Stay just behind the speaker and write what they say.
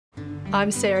I'm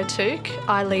Sarah Tooke.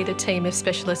 I lead a team of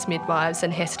specialist midwives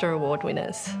and HESTA Award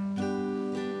winners.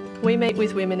 We meet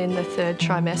with women in the third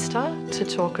trimester to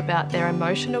talk about their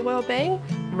emotional wellbeing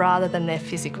rather than their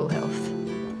physical health.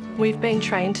 We've been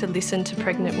trained to listen to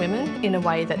pregnant women in a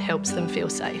way that helps them feel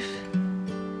safe.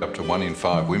 Up to 1 in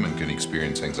 5 women can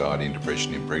experience anxiety and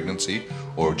depression in pregnancy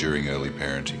or during early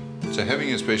parenting. So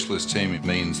having a specialist team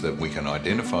means that we can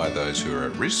identify those who are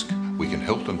at risk, we can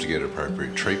help them to get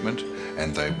appropriate treatment,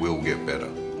 and they will get better.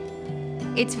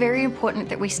 It's very important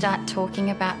that we start talking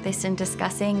about this and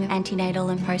discussing antenatal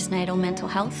and postnatal mental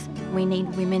health. We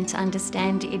need women to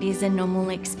understand it is a normal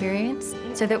experience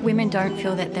so that women don't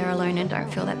feel that they're alone and don't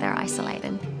feel that they're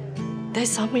isolated. There's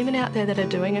some women out there that are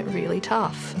doing it really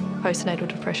tough. Postnatal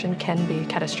depression can be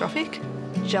catastrophic.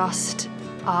 Just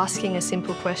asking a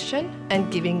simple question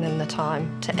and giving them the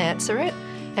time to answer it.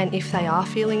 And if they are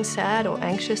feeling sad or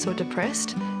anxious or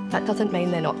depressed, that doesn't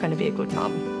mean they're not going to be a good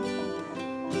mum.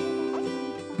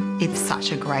 It's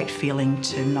such a great feeling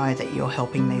to know that you're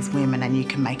helping these women and you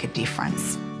can make a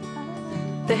difference.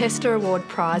 The HESTA Award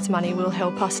prize money will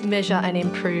help us measure and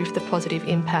improve the positive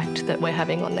impact that we're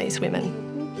having on these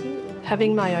women.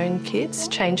 Having my own kids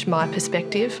changed my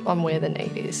perspective on where the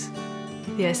need is.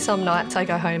 Yeah, some nights I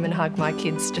go home and hug my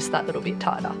kids just that little bit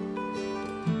tighter.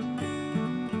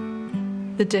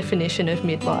 The definition of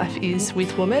midwife is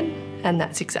with women, and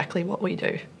that's exactly what we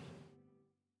do.